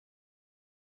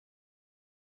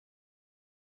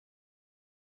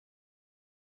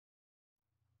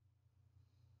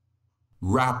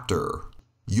Raptor,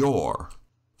 your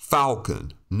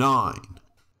Falcon 9.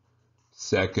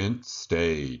 Second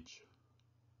stage.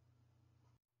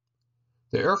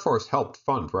 The Air Force helped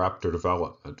fund Raptor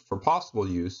development for possible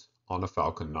use on a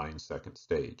Falcon 9 second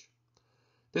stage.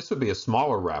 This would be a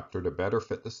smaller Raptor to better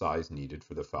fit the size needed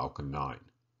for the Falcon 9.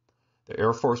 The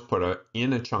Air Force put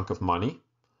in a chunk of money,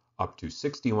 up to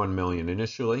 $61 million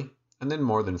initially, and then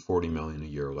more than $40 million a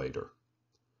year later.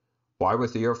 Why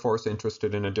was the Air Force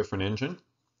interested in a different engine?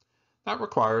 That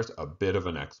requires a bit of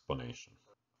an explanation.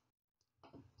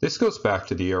 This goes back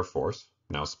to the Air Force,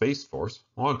 now Space Force,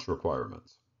 launch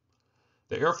requirements.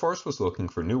 The Air Force was looking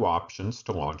for new options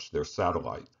to launch their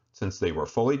satellite, since they were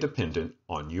fully dependent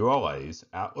on ULA's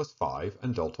Atlas V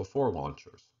and Delta IV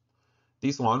launchers.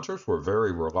 These launchers were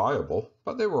very reliable,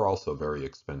 but they were also very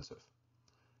expensive.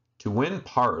 To win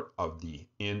part of the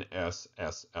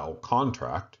NSSL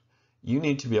contract, you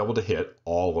need to be able to hit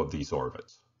all of these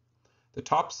orbits. The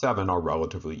top 7 are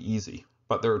relatively easy,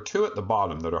 but there are 2 at the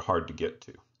bottom that are hard to get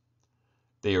to.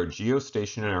 They are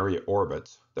geostationary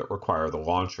orbits that require the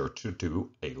launcher to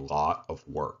do a lot of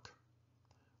work.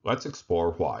 Let's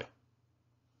explore why.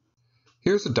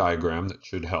 Here's a diagram that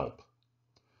should help.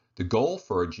 The goal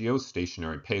for a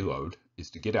geostationary payload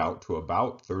is to get out to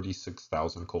about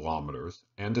 36,000 kilometers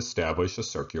and establish a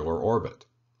circular orbit.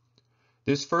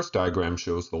 This first diagram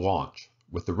shows the launch,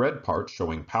 with the red part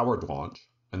showing powered launch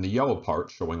and the yellow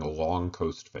part showing a long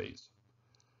coast phase.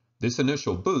 This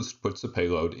initial boost puts the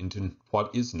payload into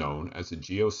what is known as a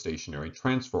geostationary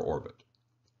transfer orbit.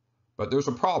 But there's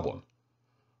a problem.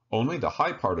 Only the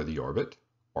high part of the orbit,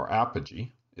 or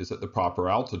apogee, is at the proper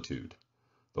altitude.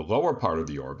 The lower part of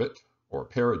the orbit, or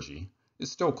perigee,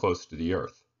 is still close to the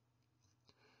Earth.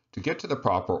 To get to the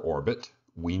proper orbit,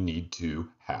 we need to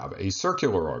have a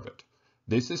circular orbit.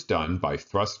 This is done by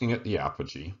thrusting at the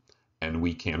apogee, and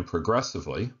we can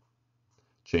progressively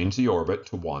change the orbit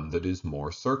to one that is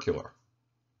more circular,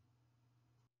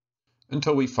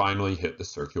 until we finally hit the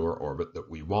circular orbit that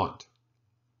we want.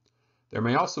 There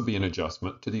may also be an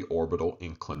adjustment to the orbital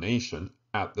inclination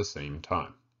at the same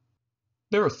time.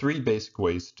 There are 3 basic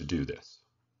ways to do this.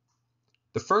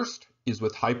 The first is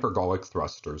with hypergolic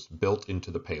thrusters built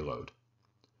into the payload.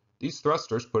 These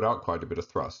thrusters put out quite a bit of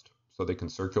thrust, so they can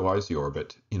circularize the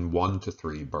orbit in 1 to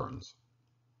 3 burns.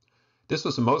 This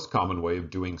was the most common way of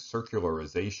doing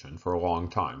circularization for a long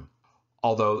time,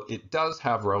 although it does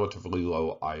have relatively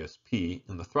low ISP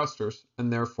in the thrusters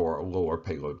and therefore a lower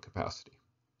payload capacity.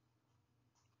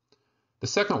 The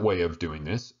second way of doing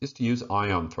this is to use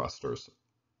ion thrusters,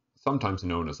 sometimes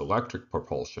known as electric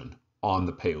propulsion, on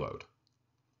the payload.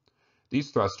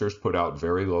 These thrusters put out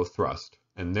very low thrust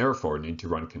and therefore need to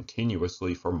run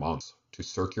continuously for months to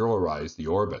circularize the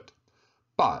orbit.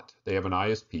 But they have an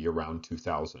ISP around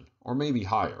 2000 or maybe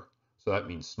higher, so that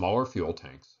means smaller fuel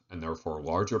tanks and therefore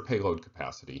larger payload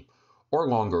capacity or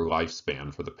longer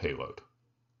lifespan for the payload.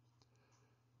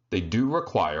 They do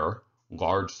require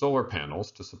large solar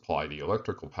panels to supply the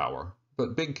electrical power,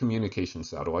 but big communication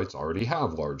satellites already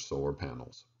have large solar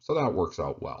panels, so that works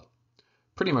out well.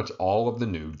 Pretty much all of the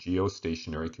new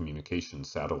geostationary communication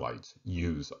satellites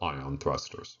use ion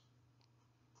thrusters.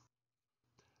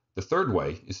 The third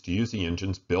way is to use the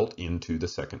engines built into the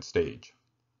second stage.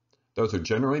 Those are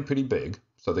generally pretty big,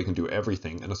 so they can do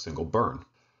everything in a single burn.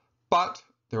 But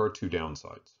there are 2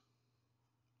 downsides.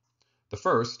 The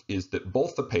first is that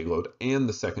both the payload and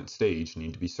the second stage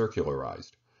need to be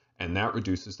circularized, and that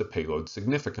reduces the payload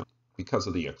significantly because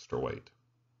of the extra weight.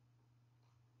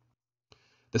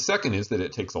 The second is that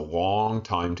it takes a long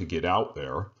time to get out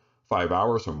there, 5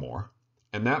 hours or more,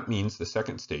 and that means the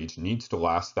second stage needs to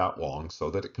last that long so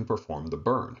that it can perform the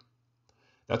burn.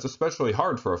 That's especially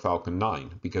hard for a Falcon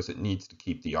 9 because it needs to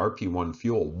keep the RP-1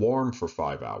 fuel warm for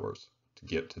 5 hours to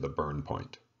get to the burn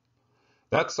point.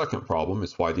 That second problem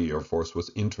is why the Air Force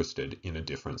was interested in a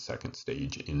different second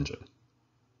stage engine.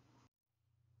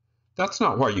 That's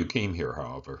not why you came here,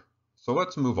 however, so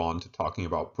let's move on to talking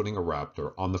about putting a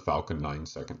Raptor on the Falcon 9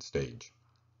 second stage.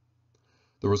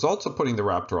 The results of putting the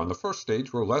Raptor on the first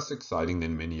stage were less exciting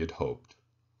than many had hoped.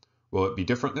 Will it be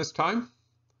different this time?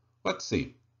 Let's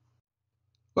see.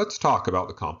 Let's talk about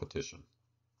the competition.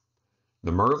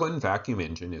 The Merlin vacuum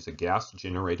engine is a gas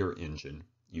generator engine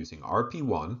using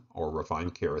RP-1, or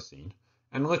refined kerosene,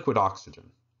 and liquid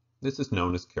oxygen. This is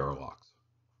known as Kerolox.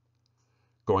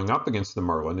 Going up against the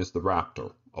Merlin is the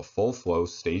Raptor, a full-flow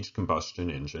staged combustion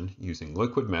engine using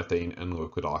liquid methane and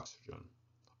liquid oxygen,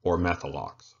 or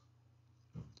methalox.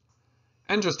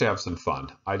 And just to have some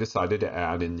fun, I decided to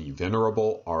add in the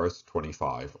venerable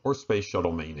RS-25, or Space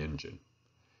Shuttle main engine.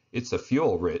 It's a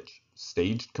fuel-rich,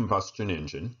 staged combustion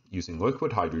engine using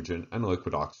liquid hydrogen and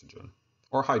liquid oxygen.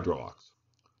 or hydrolox.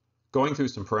 Going through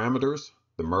some parameters,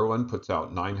 the Merlin puts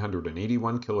out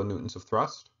 981 kilonewtons of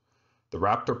thrust. The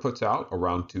Raptor puts out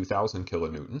around 2,000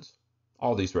 kilonewtons.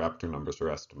 All these Raptor numbers are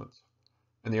estimates.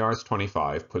 And the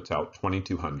RS-25 puts out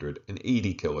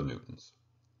 2,280 kilonewtons.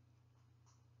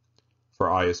 For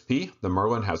ISP, the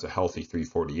Merlin has a healthy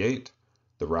 348,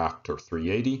 the Raptor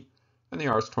 380, and the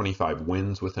RS-25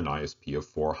 wins with an ISP of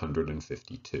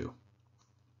 452.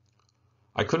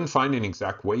 I couldn't find an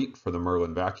exact weight for the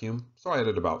Merlin vacuum, so I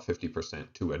added about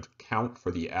 50% to account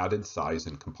for the added size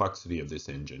and complexity of this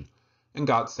engine, and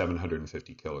got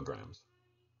 750 kilograms.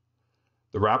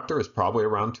 The Raptor is probably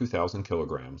around 2,000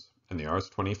 kilograms, and the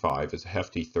RS-25 is a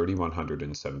hefty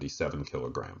 3,177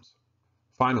 kilograms.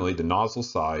 Finally, the nozzle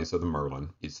size of the Merlin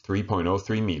is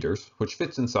 3.03 meters, which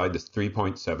fits inside the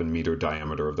 3.7 meter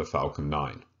diameter of the Falcon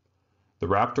 9. The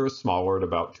Raptor is smaller at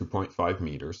about 2.5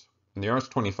 meters, and the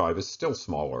RS-25 is still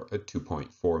smaller at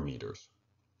 2.4 meters.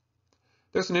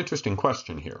 There's an interesting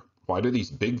question here. Why do these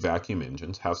big vacuum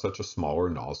engines have such a smaller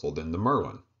nozzle than the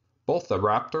Merlin? Both the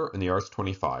Raptor and the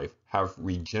RS-25 have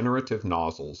regenerative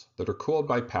nozzles that are cooled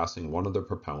by passing one of the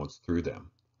propellants through them.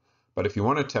 But if you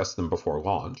want to test them before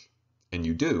launch, and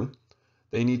you do,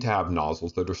 they need to have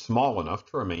nozzles that are small enough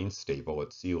to remain stable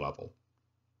at sea level.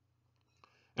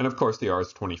 And of course, the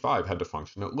RS-25 had to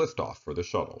function at liftoff for the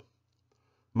shuttle.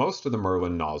 Most of the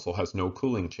Merlin nozzle has no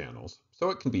cooling channels, so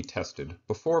it can be tested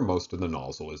before most of the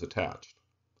nozzle is attached.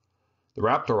 The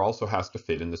Raptor also has to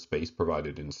fit in the space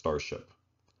provided in Starship.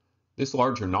 This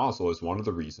larger nozzle is one of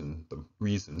the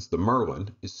reasons the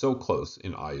Merlin is so close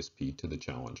in ISP to the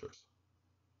Challengers.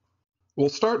 We'll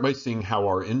start by seeing how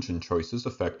our engine choices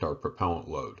affect our propellant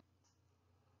load.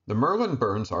 The Merlin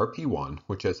burns RP1,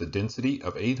 which has a density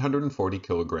of 840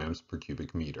 kilograms per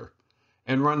cubic meter,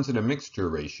 and runs at a mixture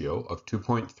ratio of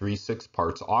 2.36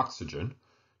 parts oxygen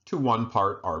to 1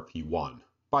 part RP1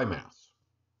 by mass.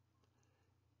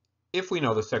 If we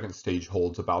know the second stage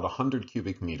holds about 100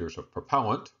 cubic meters of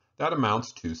propellant, that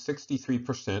amounts to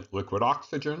 63% liquid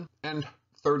oxygen and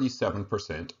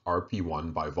 37%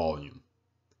 RP1 by volume.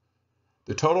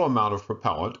 The total amount of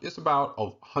propellant is about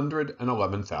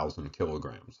 111,000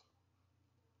 kilograms.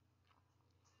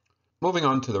 Moving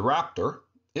on to the Raptor,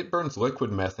 it burns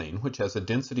liquid methane, which has a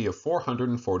density of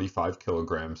 445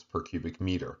 kilograms per cubic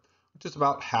meter, which is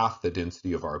about half the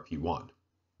density of RP1.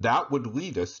 That would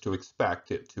lead us to expect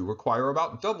it to require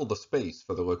about double the space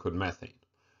for the liquid methane.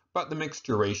 But the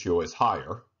mixture ratio is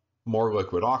higher, more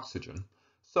liquid oxygen,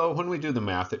 so when we do the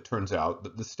math, it turns out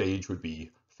that the stage would be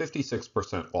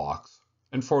 56% LOX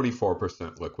and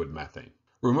 44% liquid methane.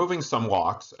 Removing some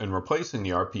LOX and replacing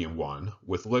the RP1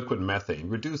 with liquid methane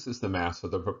reduces the mass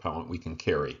of the propellant we can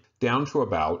carry down to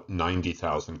about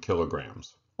 90,000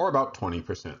 kilograms, or about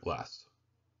 20% less.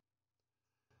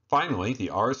 Finally, the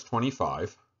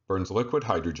RS-25 burns liquid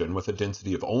hydrogen with a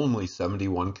density of only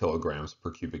 71 kilograms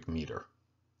per cubic meter.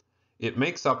 It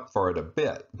makes up for it a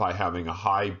bit by having a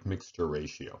high mixture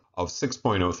ratio of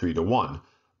 6.03 to 1,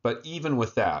 but even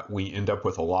with that, we end up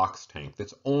with a LOX tank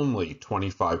that's only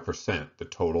 25% the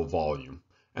total volume,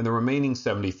 and the remaining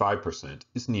 75%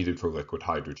 is needed for liquid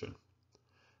hydrogen.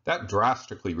 That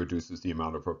drastically reduces the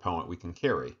amount of propellant we can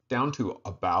carry, down to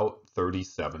about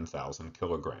 37,000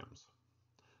 kilograms.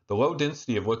 The low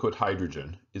density of liquid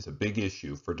hydrogen is a big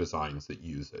issue for designs that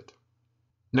use it.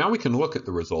 Now we can look at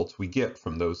the results we get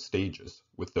from those stages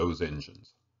with those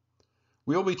engines.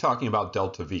 We'll be talking about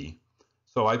delta V,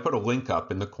 so I put a link up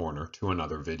in the corner to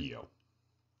another video.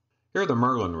 Here are the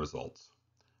Merlin results.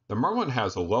 The Merlin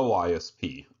has a low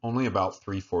ISP, only about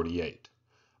 348,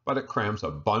 but it crams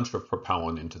a bunch of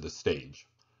propellant into the stage,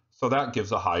 so that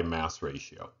gives a high mass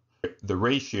ratio. The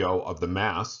ratio of the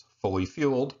mass fully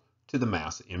fueled to the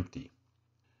mass empty.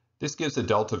 This gives a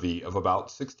delta V of about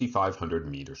 6,500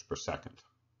 meters per second.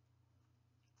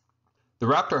 The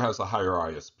Raptor has a higher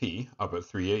ISP, up at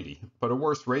 380, but a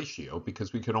worse ratio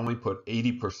because we could only put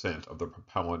 80% of the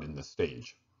propellant in the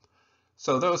stage.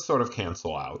 So those sort of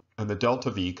cancel out, and the delta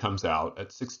V comes out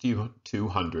at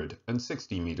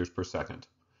 6,260 meters per second.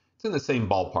 It's in the same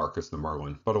ballpark as the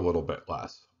Merlin, but a little bit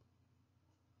less.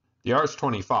 The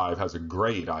RS-25 has a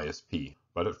great ISP,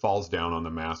 but it falls down on the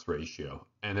mass ratio,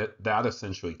 and that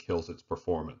essentially kills its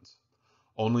performance,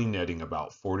 only netting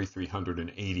about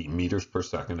 4,380 meters per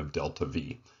second of delta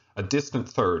V, a distant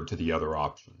third to the other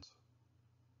options.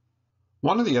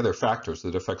 One of the other factors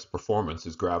that affects performance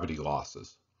is gravity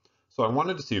losses. So I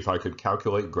wanted to see if I could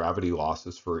calculate gravity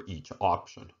losses for each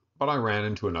option, but I ran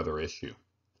into another issue.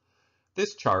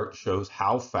 This chart shows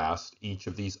how fast each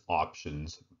of these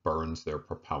options burns their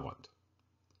propellant.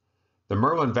 The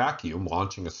Merlin vacuum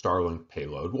launching a Starlink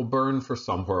payload will burn for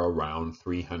somewhere around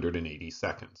 380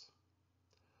 seconds.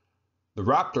 The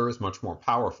Raptor is much more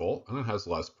powerful and it has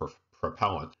less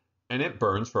propellant, and it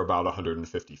burns for about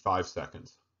 155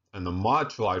 seconds. And the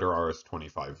much lighter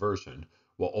RS-25 version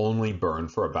will only burn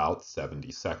for about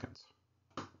 70 seconds.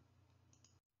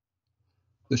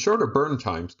 The shorter burn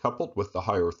times coupled with the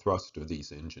higher thrust of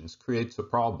these engines creates a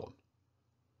problem.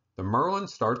 The Merlin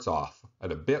starts off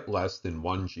at a bit less than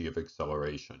 1 g of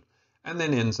acceleration, and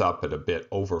then ends up at a bit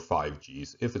over 5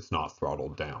 g's if it's not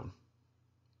throttled down.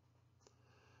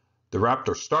 The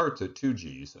Raptor starts at 2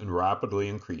 g's and rapidly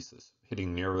increases,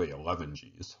 hitting nearly 11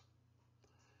 g's.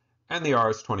 And the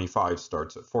RS-25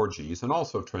 starts at 4 g's and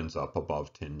also trends up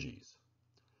above 10 g's.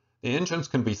 The engines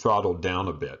can be throttled down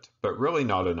a bit, but really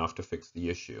not enough to fix the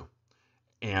issue.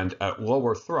 And at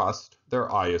lower thrust, their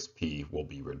ISP will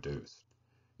be reduced.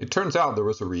 It turns out there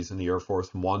was a reason the Air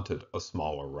Force wanted a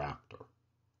smaller Raptor.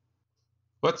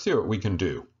 Let's see what we can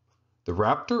do. The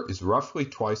Raptor is roughly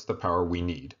twice the power we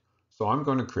need, so I'm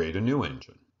going to create a new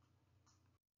engine.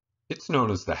 It's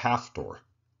known as the Raptor,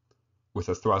 with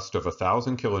a thrust of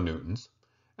 1,000 kilonewtons,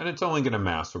 and it's only going to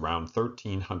mass around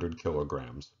 1,300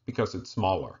 kilograms because it's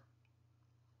smaller.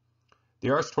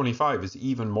 The RS-25 is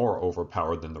even more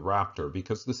overpowered than the Raptor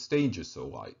because the stage is so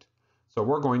light, so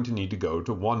we're going to need to go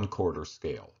to 1/4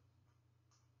 scale.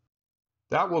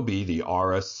 That will be the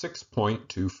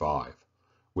RS-6.25,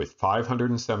 with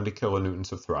 570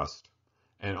 kilonewtons of thrust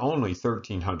and only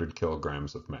 1,300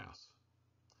 kilograms of mass.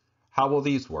 How will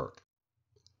these work?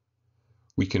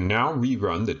 We can now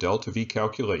rerun the delta V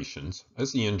calculations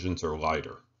as the engines are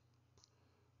lighter.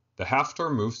 The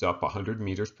Raptor moves up 100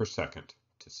 meters per second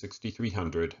to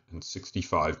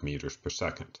 6,365 meters per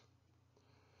second.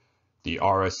 The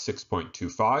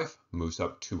RS-6.25 moves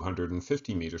up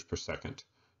 250 meters per second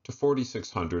to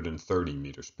 4,630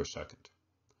 meters per second.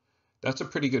 That's a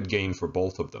pretty good gain for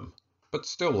both of them, but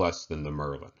still less than the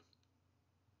Merlin.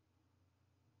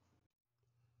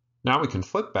 Now we can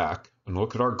flip back and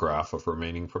look at our graph of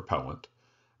remaining propellant,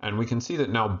 and we can see that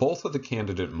now both of the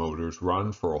candidate motors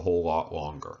run for a whole lot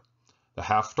longer. The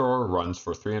Raptor runs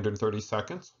for 330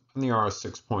 seconds, and the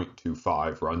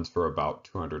RS-6.25 runs for about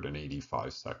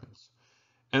 285 seconds.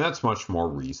 And that's much more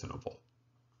reasonable.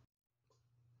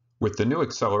 With the new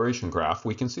acceleration graph,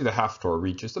 we can see the Raptor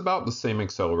reaches about the same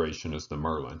acceleration as the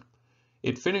Merlin.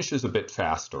 It finishes a bit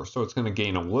faster, so it's going to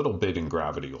gain a little bit in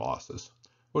gravity losses,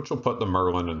 which will put the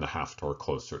Merlin and the Raptor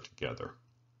closer together.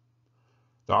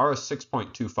 The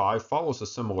RS-6.25 follows a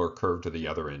similar curve to the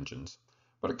other engines,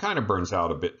 but it kind of burns out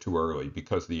a bit too early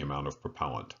because of the amount of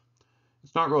propellant.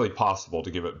 It's not really possible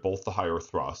to give it both the higher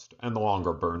thrust and the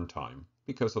longer burn time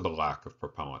because of the lack of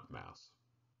propellant mass.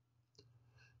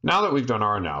 Now that we've done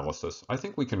our analysis, I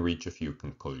think we can reach a few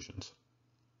conclusions.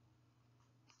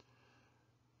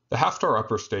 The Raptor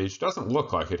upper stage doesn't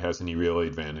look like it has any real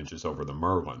advantages over the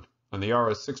Merlin, and the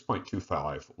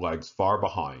RS-6.25 lags far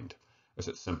behind, as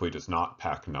it simply does not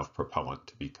pack enough propellant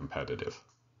to be competitive.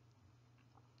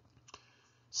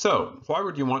 So, why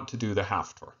would you want to do the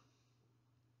Raptor?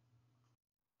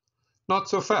 Not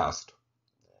so fast.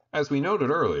 As we noted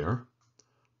earlier,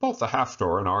 both the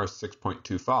Raptor and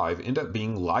RS-6.25 end up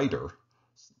being lighter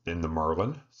than the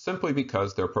Merlin simply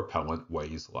because their propellant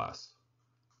weighs less.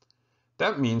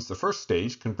 That means the first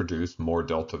stage can produce more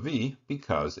delta V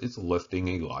because it's lifting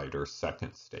a lighter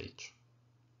second stage.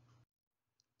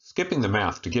 Skipping the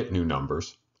math to get new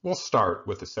numbers, we'll start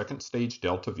with the second stage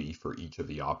delta V for each of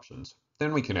the options.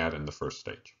 Then we can add in the first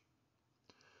stage.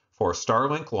 For a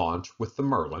Starlink launch with the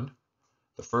Merlin,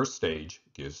 the first stage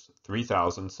gives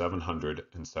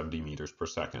 3,770 meters per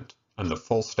second, and the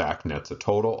full stack nets a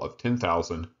total of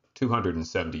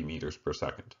 10,270 meters per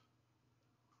second.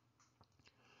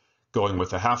 Going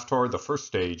with the Raptor, the first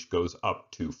stage goes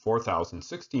up to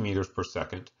 4,060 meters per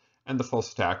second, and the full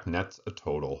stack nets a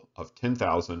total of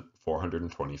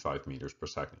 10,425 meters per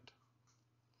second.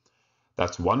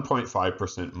 That's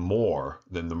 1.5% more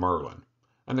than the Merlin,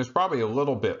 and there's probably a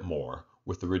little bit more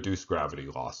with the reduced gravity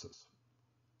losses.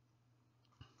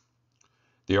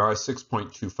 The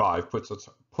RS-6.25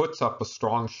 puts up a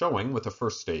strong showing with a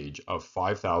first stage of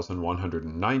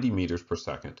 5,190 meters per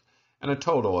second and a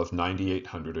total of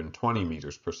 9,820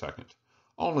 meters per second,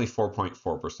 only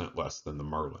 4.4% less than the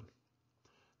Merlin.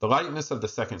 The lightness of the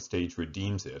second stage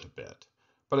redeems it a bit,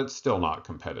 but it's still not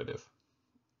competitive.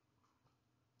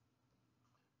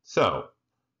 So,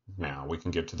 now we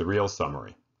can get to the real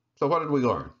summary. So what did we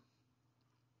learn?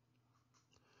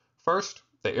 First,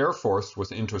 the Air Force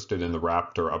was interested in the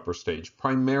Raptor upper stage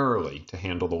primarily to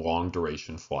handle the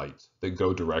long-duration flights that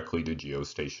go directly to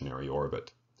geostationary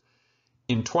orbit.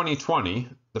 In 2020,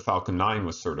 the Falcon 9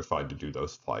 was certified to do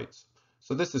those flights,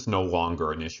 so this is no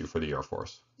longer an issue for the Air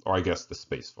Force, or I guess the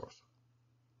Space Force.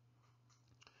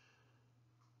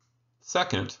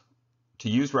 Second, to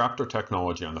use Raptor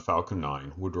technology on the Falcon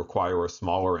 9 would require a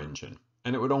smaller engine,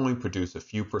 and it would only produce a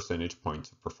few percentage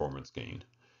points of performance gain.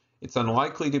 It's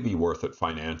unlikely to be worth it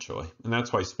financially, and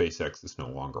that's why SpaceX is no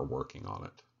longer working on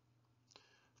it.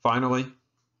 Finally,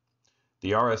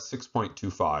 the RS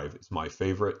 6.25 is my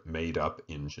favorite made-up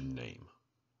engine name.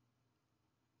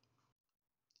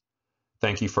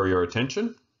 Thank you for your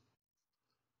attention.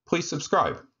 Please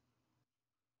subscribe.